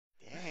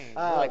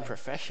We're like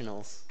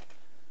professionals.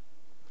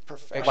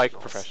 We're like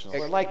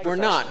professionals. We're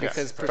not,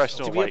 because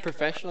professional to be a like.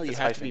 professional, you It's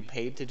have to be hyphen.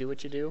 paid to do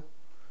what you do.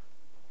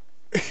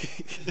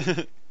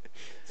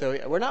 So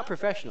we're not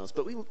professionals,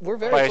 but we're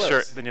very Buy a close.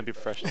 shirt, then you'll be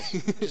professionals.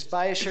 Just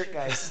buy a shirt,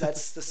 guys.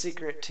 That's the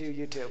secret to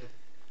YouTube.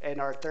 And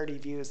our 30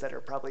 views that are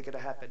probably going to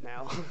happen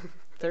now.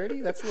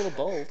 30? That's a little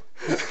bold.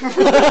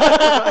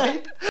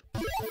 Right?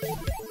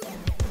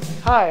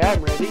 Hi,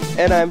 I'm Randy.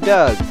 And I'm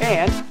Doug.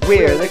 And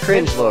We're the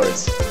Cringe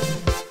Lords.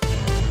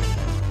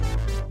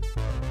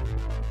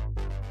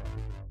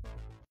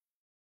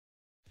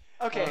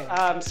 Okay,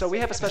 so we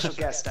have a special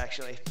guest,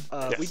 actually.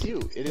 Yes. We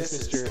do. It is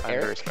This Mr. is- I'm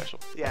very Eric. special.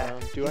 Yeah.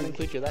 Do you want to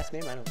include your last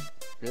name? I don't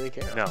really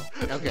care. No.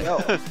 Okay. No.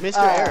 Mr.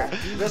 Eric.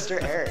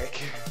 Mr.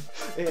 Eric.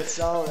 That's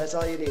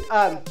all you need.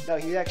 No,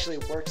 he actually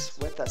works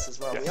with us as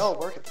well. Yes. We all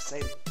work at the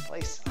same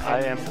place.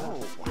 I am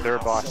their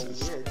So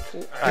bosses. weird.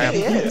 I am.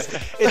 He is.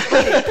 It's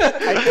funny.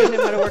 I trained him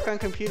how to work on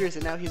computers,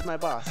 and now he's my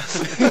boss.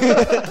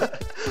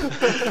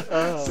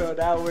 So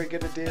now we're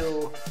gonna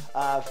do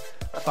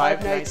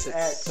Five Nights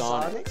at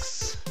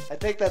Sonic's. I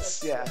think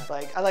that's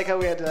I like how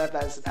we had to have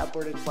that as an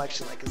upward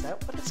inflection. Like, is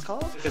that what it's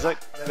called? It's like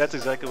that's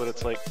exactly what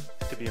it's like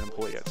to be an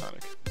employee at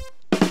Sonic.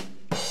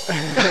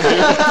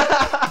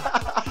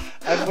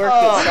 I've worked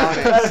at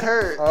Sonic. That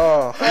hurt.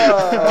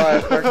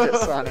 I've worked at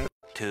Sonic.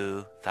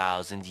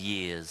 2,000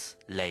 years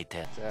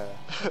later.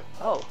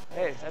 Oh,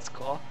 hey, that's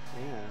cool.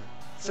 Yeah.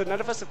 So none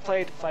of us have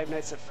played Five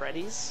Nights at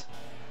Freddy's.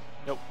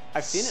 Nope.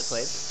 I've seen it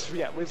played.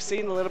 Yeah, we've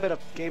seen a little bit of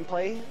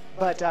gameplay,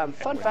 but fun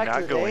we're fact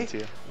not of the going day,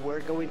 to.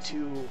 we're going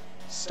to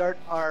start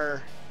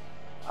our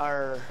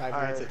Five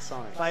Nights at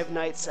Sonic's. Five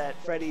Nights at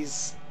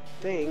Freddy's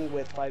thing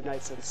with Five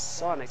Nights at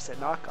Sonic's at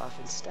knockoff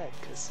instead,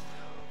 because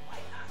why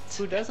not?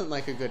 Who doesn't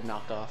like a good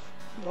knockoff?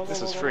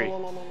 This is free.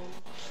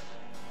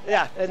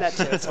 Yeah, and that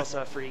too. It's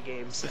also a free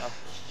game, so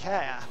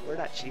yeah, we're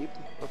not cheap.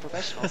 We're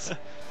professionals.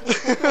 We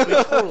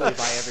totally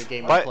buy every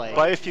game we play.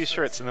 Buy a few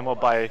shirts and then we'll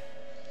buy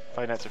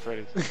Five Nights at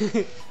Freddy's.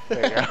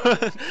 There you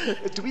go.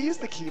 Do we use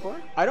the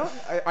keyboard? I don't.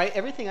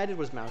 Everything I did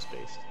was mouse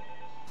based.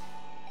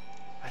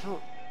 I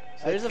don't.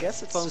 There's I a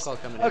guess it's phone just- call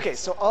coming in. Okay,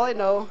 so all I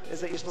know is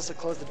that you're supposed to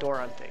close the door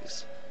on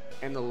things.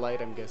 And the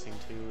light, I'm guessing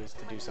too, is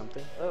to do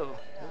something. Oh,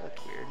 that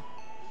looked weird.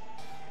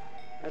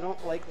 I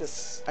don't like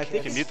this. I think You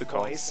can kid's mute the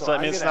call. voice, So that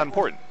I'm means it's gonna- not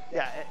important.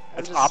 Yeah,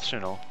 It's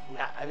optional.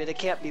 Yeah, I mean it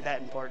can't be that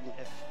important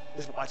if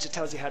just watch it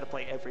tells you how to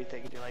play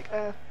everything and you're like,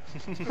 yeah.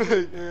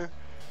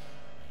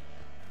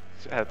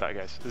 So ahead of that,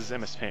 guys. This is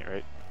MS Paint,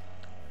 right?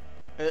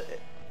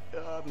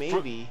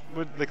 Maybe.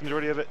 Would the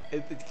majority of it?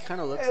 It kind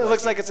of looks. It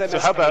looks like it's MS So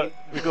how about Paint.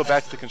 we go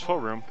back to the control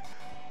room,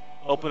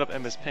 open up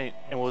MS Paint,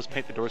 and we'll just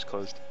paint the doors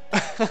closed.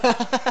 And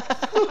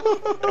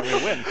we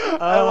win.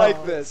 I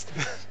like this.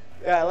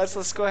 Yeah,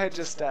 let's go ahead and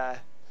just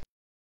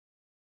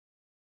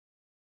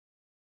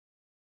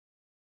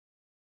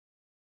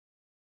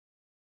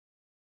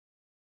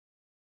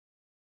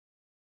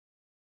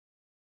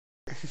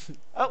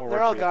Oh, More they're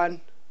work all for you.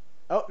 gone.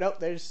 Oh no,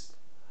 there's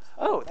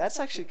Oh, that's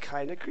actually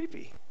kind of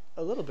creepy.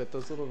 a little bit.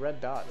 Those little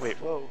red dots. Wait,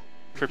 Whoa.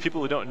 for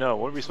people who don't know,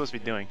 what are we supposed to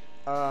be doing?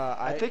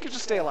 I think you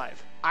just stay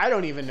alive. I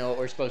don't even know what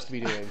we're supposed to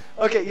be doing.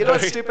 Okay, you know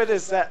what's stupid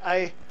is that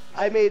I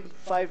made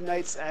Five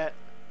Nights at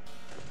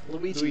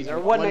Luigi's, or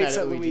One Nights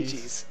at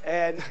Luigi's,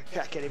 and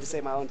I can't even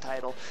say my own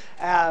title.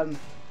 And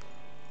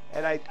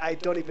I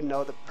don't even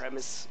know the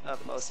premise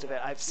of most of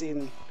it. I've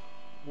seen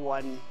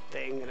one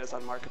thing, and it was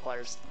on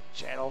Markiplier's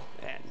channel,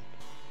 and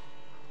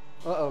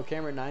Uh-oh,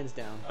 camera 9's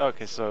down.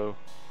 Okay, so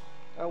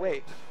oh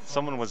wait,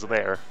 someone was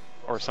there,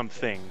 or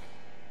something.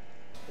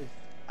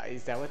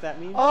 Is that what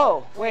that means?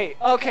 oh wait,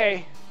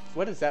 okay.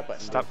 What is that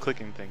button? Stop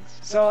clicking things.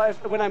 So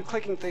when I'm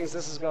clicking things,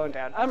 this is going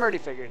down. I'm already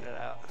figuring it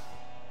out.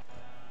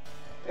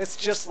 It's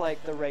just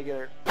like the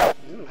regular.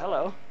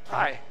 Hello.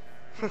 Hi.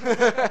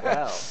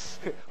 Wow.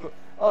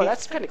 Oh,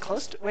 that's kind of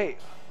close to. Wait,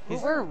 who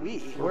were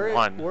we? We're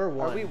one. We're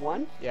one. Are we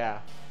one? Yeah.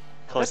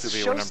 That's the Collectively,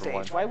 show we're number stage.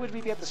 one. Why would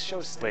we be at the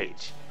show stage?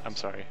 Wait, I'm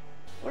sorry.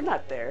 We're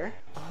not there.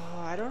 Oh,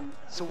 I don't.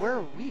 So where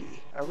are we?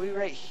 Are we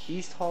right here?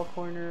 East Hall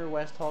corner,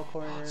 West Hall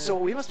corner. So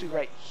we must be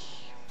right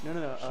No.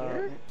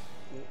 here?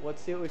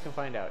 Let's see what we can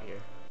find out here.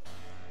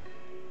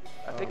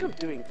 I think I'm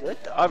doing good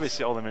though.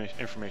 Obviously, all the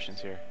information's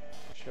here.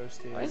 Show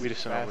stage. Why is We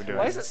just don't know what we're doing.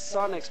 Why is it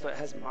Sonic's but it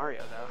has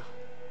Mario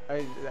though?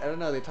 I don't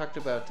know. They talked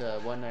about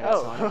One Night at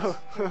Oh,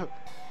 Sonic's.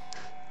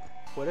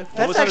 What if?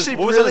 that's was on his- actually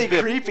what was on really his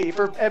bib? creepy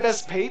for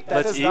MS Paint. That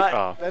Let's is eat- not.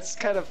 oh. That's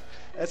kind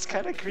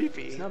of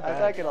creepy. It's not I'm bad.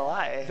 not gonna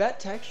lie. That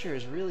texture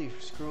is really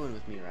screwing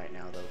with me right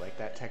now, though. Like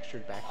that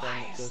textured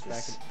background Why that is goes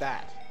back. this-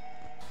 That.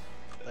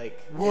 Like.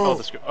 Oh,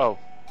 the script. Oh,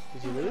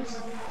 Did you lose?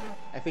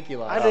 I think you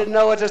lost. I didn't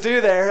know what to do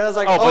there. I was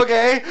like, Oh, but-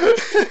 okay.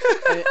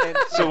 And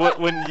so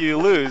when you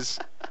lose,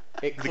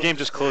 it the game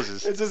just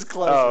closes. It just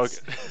Oh,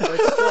 closes. okay.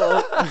 But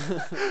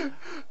still.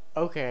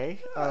 Okay.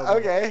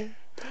 Okay.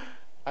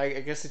 I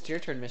guess it's your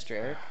turn, Mr.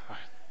 Eric. I'm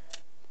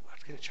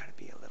gonna try to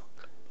be a little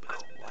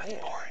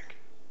quiet.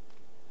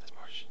 That's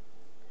Marsh.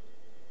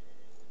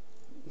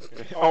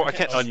 Oh, I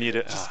can't unmute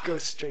it. Just go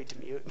straight to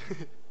mute.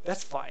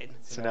 That's fine.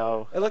 So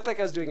now It looked like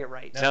I was doing it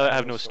right. that I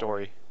have no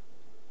story.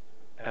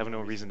 I have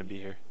no reason to be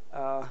here.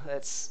 Oh,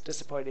 that's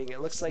disappointing.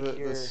 It looks like The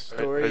you're.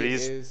 story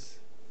these is...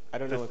 I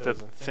don't know what The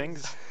those are.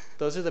 things?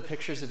 Those are the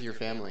pictures of your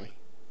family.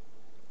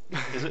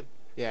 Is it?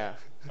 Yeah.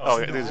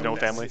 Oh, there's no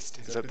family. Is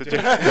that the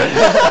difference?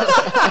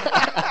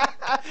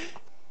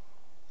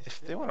 If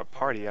they want to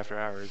party after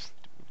hours,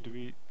 do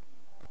we?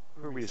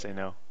 Who are we to say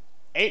no?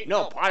 Ain't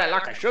no party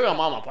like a sugar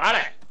mama party.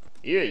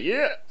 Yeah,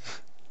 yeah.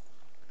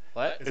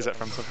 What? Is that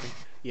from something?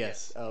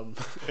 Yes.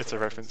 It's a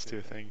reference to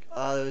a thing. It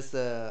was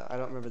the... I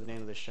don't remember the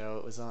name of the show.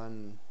 It was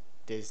on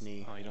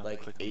Disney Oh, you don't have to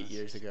like click on 8 this.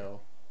 years ago.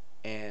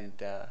 And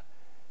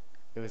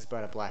it was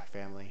about a black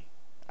family.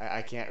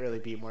 I can't really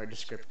be more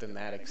descriptive than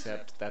that,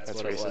 except that's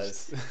what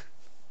racist. it was.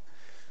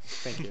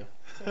 Thank you.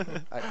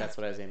 That's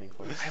what I was aiming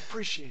for. I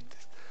appreciate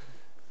this.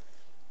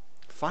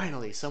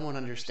 Finally, someone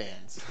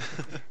understands.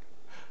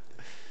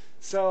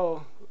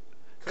 So.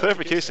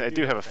 Clarification: I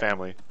do have a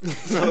family.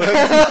 Let's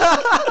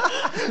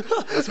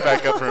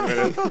back up for a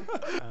minute.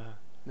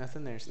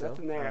 Nothing there still.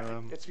 Nothing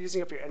there. It's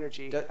using up your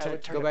energy. Go I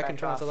would turn go it back and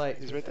turn off off. the light.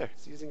 He's right there.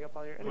 It's using up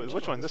all your energy.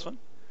 Which one? This one?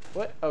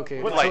 What?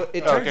 Okay. What so light?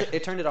 it Oh, turned okay.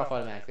 it turned it off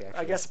automatically. Actually.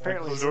 I guess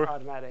apparently Close it's the door.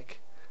 automatic.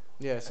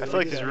 Yeah. So I feel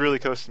like he's really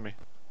close to me.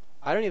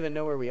 I don't even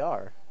know where we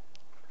are.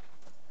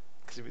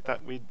 Because we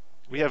thought we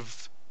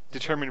have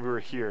determined we were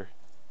here.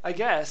 I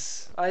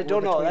guess. I We're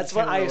don't know. between That's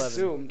what 10 I and 11.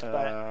 assumed,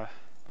 but Uh,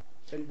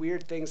 then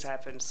weird things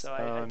happened, so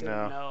I Oh, didn't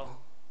no. know.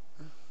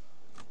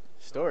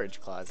 Storage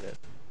closet.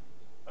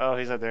 oh,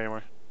 he's not there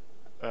anymore.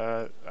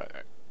 I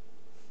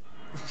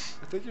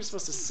think you're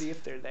supposed to see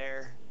if they're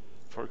there.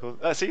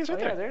 See, he's Oh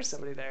right yeah, there. there's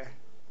somebody there.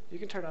 You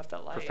can turn off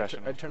that light.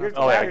 Professional. I turn Your off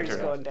Oh, yeah, I can battery's turn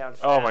it off. going down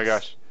fast. Oh my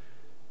gosh.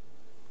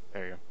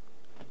 There you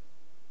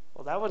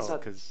Well, that one's go.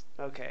 not. Because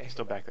Okay. he's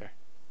still back there.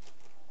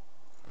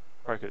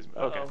 Probably 'cause-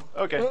 okay.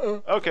 Uh-oh. Okay.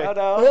 Uh-oh. Okay. Oh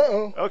no.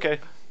 Uh-oh. Okay.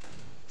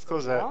 Let's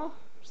close that. Well,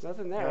 there's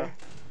nothing there.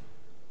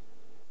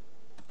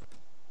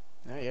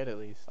 Not yet, at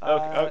least.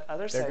 Okay, Other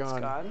They're side's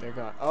gone. gone. They're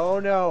gone. Oh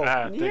no.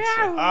 Ah, I think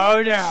so.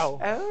 Oh no.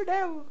 Oh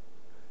no.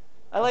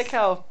 I like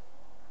how.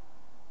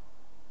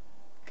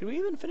 Could we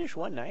even finish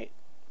one night?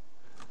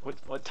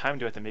 What time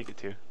do I have to make it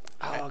to?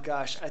 Oh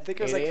gosh, I think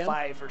it was 8 like a.m.?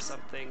 5 or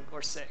something,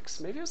 or 6.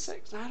 Maybe it was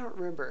 6. I don't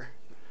remember.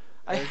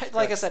 There's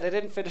Like I said, I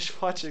didn't finish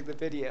watching the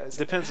videos.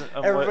 Depends on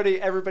Everybody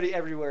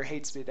everywhere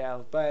hates me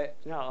now, but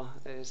no,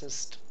 it's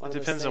just one What, of it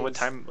depends those on what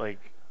things. time, like,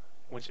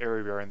 which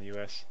area we are in the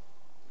U.S.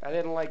 I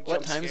didn't like What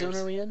jump time zone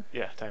scares. are we in?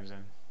 Yeah, time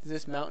zone. Is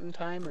this Mountain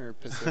Time or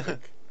Pacific?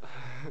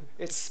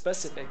 It's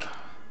specific.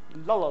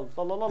 La la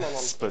la la la la la.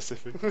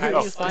 Specific. How do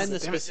Oh. you find the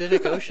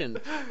Pacific Ocean?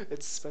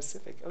 It's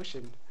specific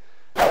ocean.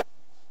 Oh,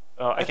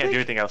 I can't think- do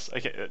anything else. I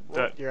can't.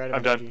 You're out of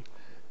I'm energy. done.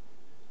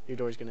 Your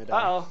door's gonna die.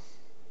 Uh oh.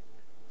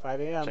 5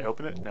 a.m. Should I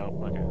open it? No.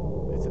 Okay.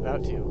 It's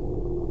about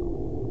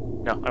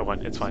to. No, I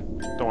won. It's fine.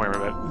 Don't worry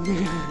about it.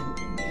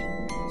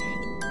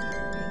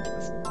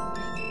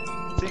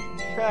 See?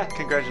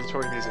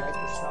 Congratulatory I music. like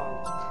this song.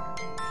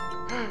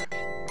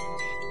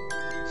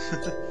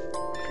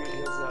 Green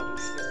Hill Zone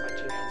is my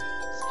jam.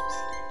 It's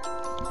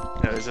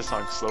Now, is this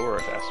song slower or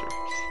faster?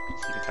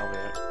 So you can tell me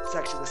that. It's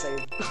actually the same.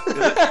 it?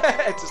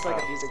 It's just like Oh.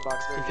 a music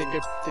box You version.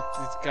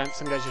 think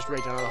some guys just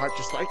raging on the harp,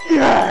 just like,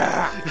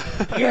 yeah,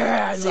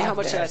 yeah. I See how love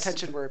much this.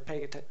 attention we're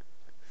paying attention.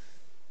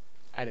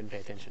 I didn't pay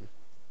attention.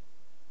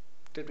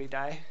 Did we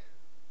die?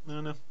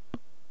 No.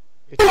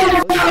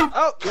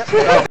 Oh,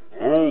 yep.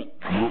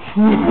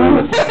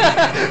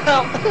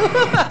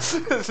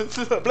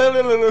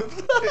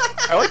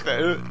 I like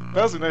that.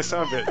 That was a nice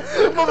sound bit. Watch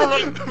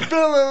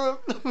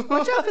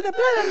out for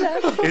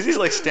the blah. Is he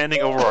like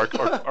standing over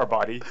our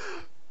body?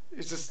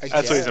 It's just.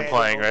 That's what he's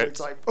implying, right? It's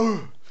like.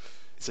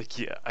 It's like,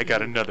 yeah, I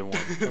got another one.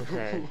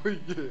 Okay.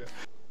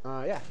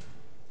 Yeah. Yeah.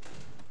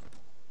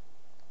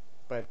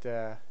 But,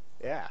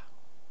 yeah.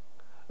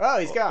 Oh,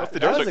 he's gone. If the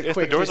That doors, was are, a if the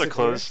quick doors are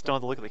disappear. closed, don't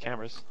have to look at the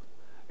cameras.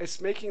 It's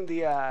making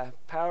the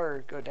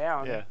power go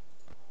down. Yeah.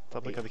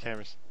 Don't look at the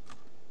cameras.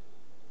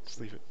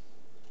 Just leave it.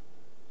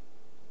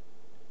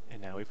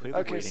 And now we play the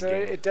Okay, waiting so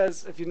game. it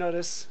does. If you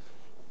notice,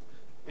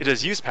 It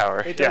does use power.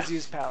 it yeah. does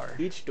use power.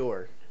 Each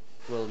door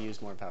will use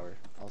more power,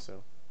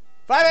 also.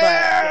 5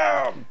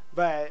 a.m.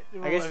 But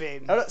I guess. I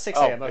mean, Oh, no, 6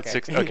 Oh, a.m. Okay. it's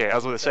 6. Okay, I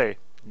was going to say,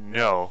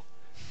 no.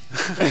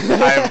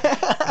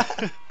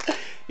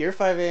 Your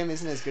 5 a.m.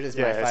 isn't as good as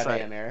Yeah, my it's 5 not.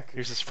 a.m., Eric.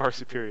 Yours is far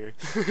superior.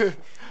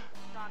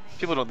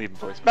 People don't need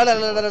voice.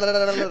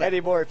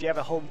 anymore. If you have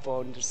a home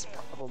phone, there's a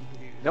problem.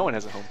 No one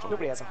has a home phone.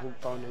 Nobody has a home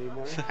phone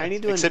anymore. I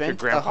need to Except your invent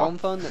a grandpa. home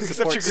phone that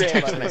Except your supports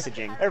text grandmother.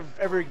 messaging.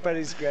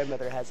 Everybody's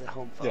grandmother has a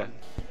home phone. Yeah.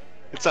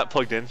 It's not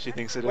plugged in. She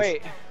thinks it is.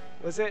 Wait,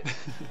 was it?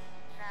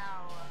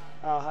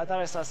 Oh, I thought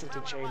I saw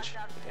something change.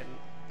 It didn't.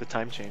 The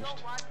time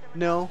changed.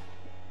 No.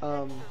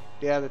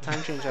 Yeah, the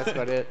time change, that's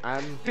about it.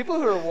 People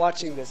who are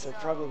watching this are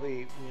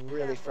probably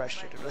really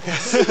frustrated with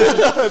this.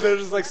 They're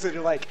just like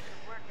sitting like,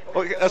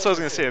 Well, that's what I was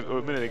going to say a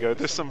minute ago.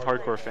 There's some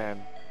hardcore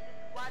fan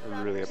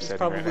really upsetting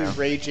probably right now.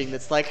 raging.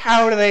 That's like,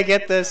 how do they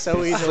get this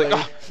so easily?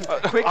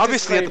 quick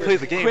Obviously, you have to play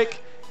the game.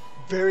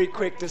 Very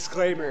quick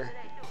disclaimer.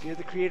 If you're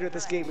the creator of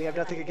this game, we have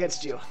nothing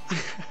against you.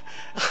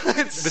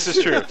 This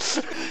is true.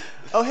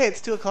 Oh, hey,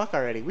 it's 2 o'clock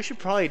already. We should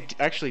probably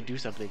actually do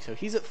something. So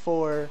he's at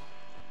 4.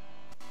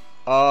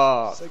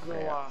 Oh, Signal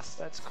crap. lost.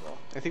 That's cool.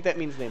 I think that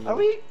means they moved. Are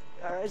we?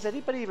 Is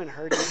anybody even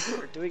hurting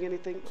or doing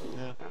anything?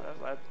 Yeah.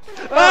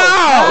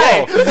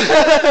 Oh,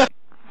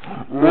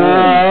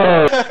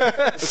 Oh!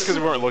 It's because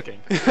we weren't looking,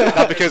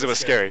 not because it was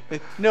scary.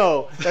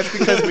 No, that's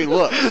because we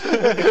looked.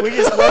 If we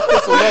just left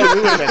this alone,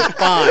 we would have been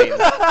fine.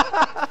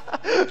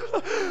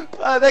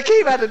 That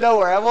came out of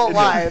nowhere. I won't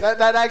lie.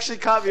 That actually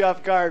caught me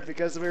off guard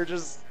because we were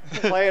just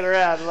playing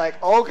around.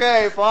 Like,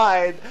 okay,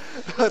 fine.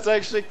 Let's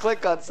actually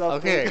click on something.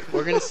 Okay,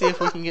 we're gonna see if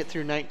we can get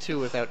through night 2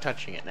 without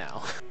touching it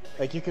now.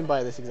 Like, you can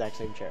buy this exact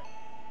same chair.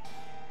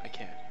 I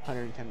can't.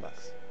 $110.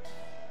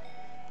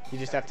 You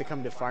just have to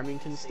come to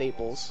Farmington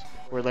Staples.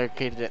 We're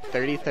located at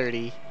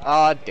 3030.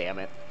 Aw, damn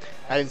it.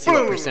 I didn't see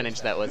what percentage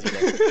that was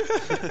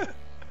either.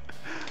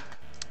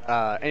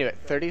 Anyway,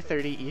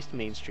 3030 East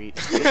Main Street.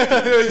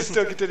 He's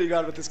still continuing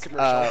on with this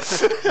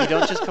commercial. You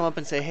don't just come up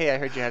and say, hey, I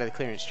heard you had a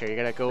clearance chair. You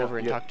gotta go over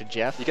and talk to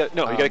Jeff. You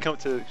gotta come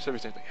to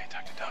service station. Like, hey,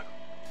 talk to Doug.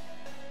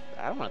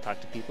 I don't want to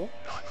talk to people.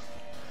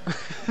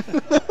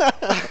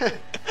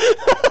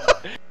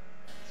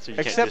 So you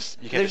Except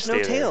can't there's just no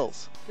stay there.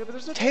 Tails. Yeah, but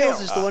there's no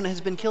Tails is the one that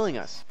has been killing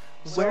us.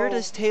 Where So-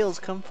 does Tails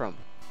come from?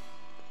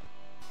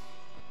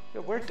 Yeah,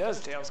 where does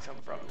Tails come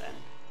from then?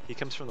 He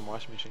comes from the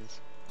washing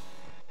machines.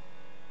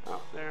 Oh,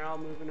 they're all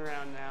moving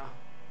around now.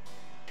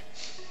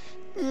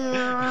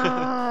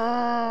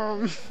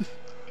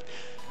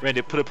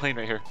 Randy, put a plane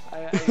right here.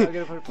 I'm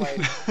gonna put a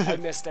plane. I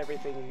missed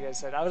everything you guys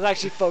said. I was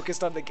actually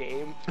focused on the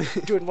game,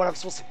 doing what I'm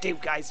supposed to do,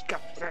 guys.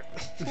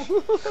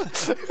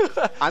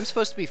 I'm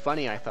supposed to be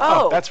funny, I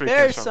thought. Oh, that's where he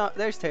there's comes from.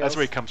 there's Tails. That's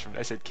where he comes from.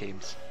 I said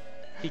Cames.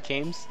 he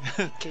came.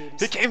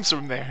 Games. He came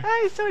from there. Oh,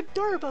 he's so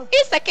adorable.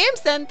 It's the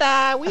games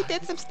and we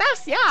did some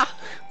stuff, yeah.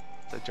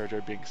 It's like Jar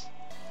Jar Binks.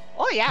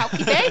 Oh yeah,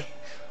 okay.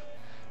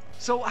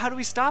 So how do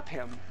we stop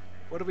him?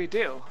 What do we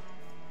do?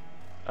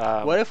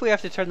 What if we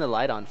have to turn the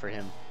light on for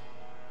him?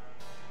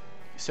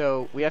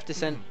 So we have to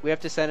send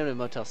him to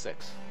Motel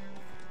 6.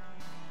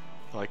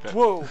 I like that.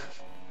 Whoa.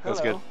 That was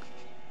Hello.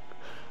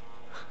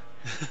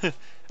 good.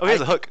 Oh, he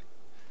has a hook.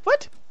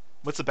 What?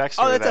 What's the backstory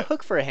Oh, of that's that? a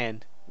hook for a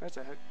hand. That's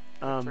a hook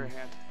for a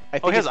hand. I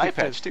Oh, he has it's an eye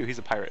because- patch too. He's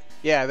a pirate.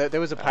 Yeah, there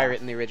was a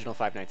pirate in the original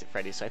Five Nights at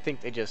Freddy's, so I think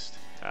they just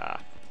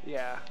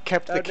Yeah.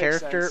 kept that the makes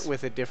character sense.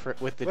 with a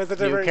different With a new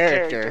different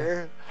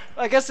character.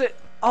 I guess it.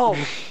 Oh,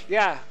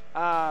 yeah.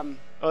 Oh,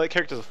 that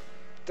character's.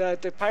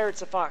 The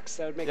pirate's a fox.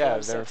 That would make Yeah, a lot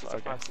of they're- sense. It's a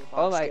okay. fox and a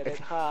Oh, fox. like- Get it?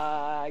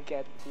 Ha, I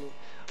get it.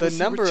 The See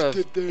number what you of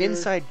did there.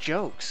 inside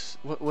jokes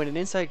when an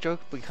inside joke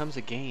becomes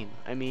a game.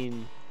 I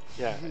mean,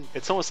 Yeah,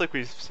 it's almost like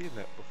we've seen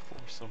that before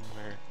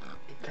somewhere.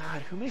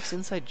 God, who makes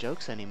inside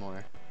jokes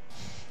anymore?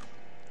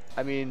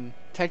 I mean,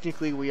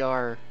 technically we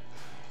are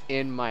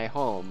in my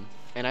home,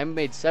 and I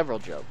made several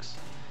jokes,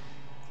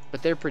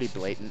 but they're pretty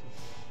blatant.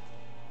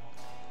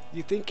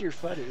 You think you're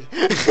funny.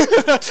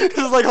 This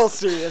is like all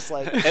serious,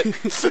 like.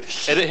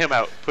 Edit him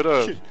out. Put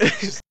a.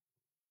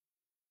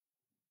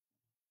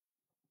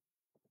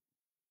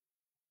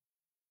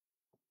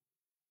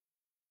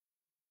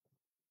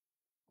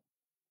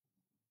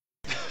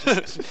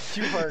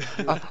 You are.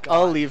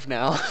 I'll leave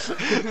now.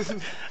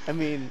 I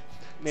mean,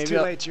 maybe It's too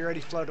I'll, late. You already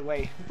float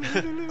away.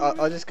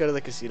 I'll just go to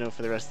the casino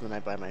for the rest of the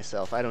night by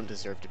myself. I don't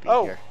deserve to be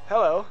Oh, here.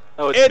 hello.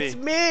 Oh, it's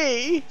me.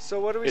 me! So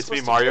what are we It's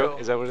supposed me, to Mario. do?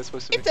 Is that what it's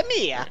supposed to be? It's a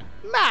me,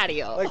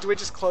 Mario. Like, do we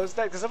just close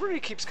that? Because everybody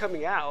keeps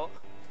coming out.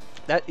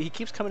 That he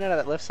keeps coming out of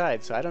that left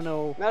side, so I don't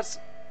know That's.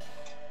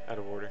 Out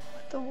of order.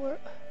 what the word.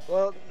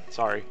 Well,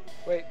 Sorry.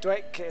 wait.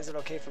 Is it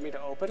okay for me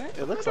to open it?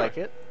 It looks like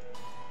it.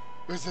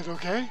 Is it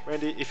okay?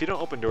 Randy, if you don't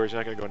open doors, you're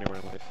not gonna go anywhere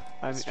in life.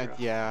 That's true.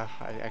 Yeah,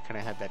 I kind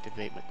of had that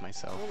debate with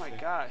myself. Oh my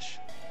gosh.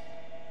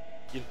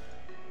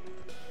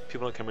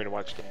 People don't come here to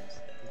watch games.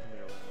 They come here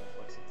to learn life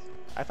lessons.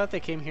 I thought they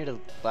came here to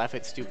laugh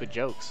at stupid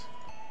jokes.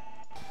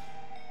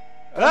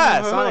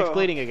 Ah, Sonic's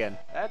bleeding again.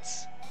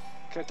 That's.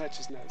 Can I touch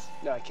his nose?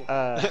 No, I can't.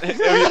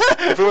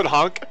 If it would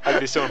honk, I'd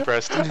be so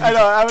impressed. I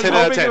know. I was 10 out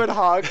of hoping 10. it would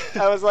honk.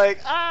 I was like,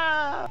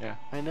 ah. Yeah.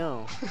 I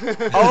know.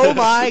 Oh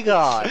my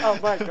god. Oh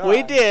my god.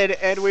 We did,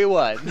 and we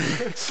won.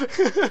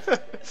 There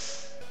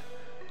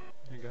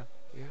you go.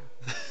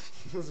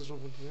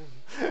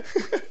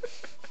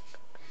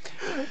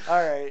 All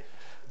right.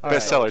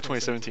 Bestseller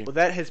 2017. Well,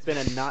 that has been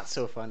a not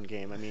so fun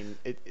game. I mean,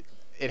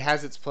 it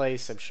has its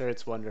place. I'm sure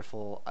it's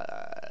wonderful.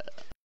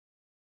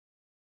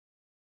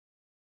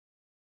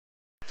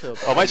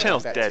 Oh, my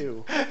channel's that dead.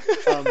 Too.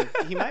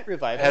 He might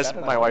revive It has I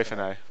don't my know. wife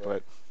and I,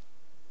 but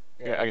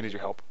yeah, I need your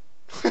help.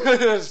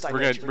 We're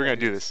We're gonna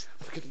do this.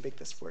 We're gonna make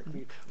this work.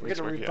 We're Makes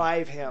gonna work, yeah.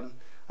 revive him.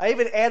 I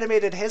even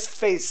animated his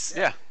face.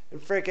 Yeah.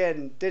 And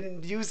freaking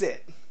didn't use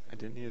it. I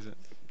didn't use it.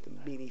 The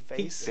meanie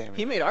face. Damn it.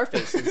 He made our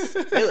faces.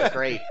 They look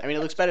great. I mean, it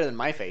looks better than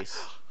my face.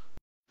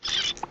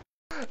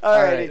 Alrighty,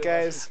 Alright.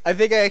 guys. I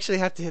think I actually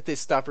have to hit these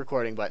stop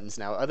recording buttons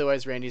now.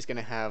 Otherwise, Randy's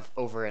gonna have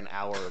over an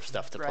hour of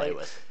stuff to play Right.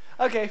 with.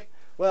 Okay.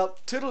 Well,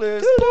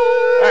 toodaloos.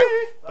 All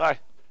right. Bye.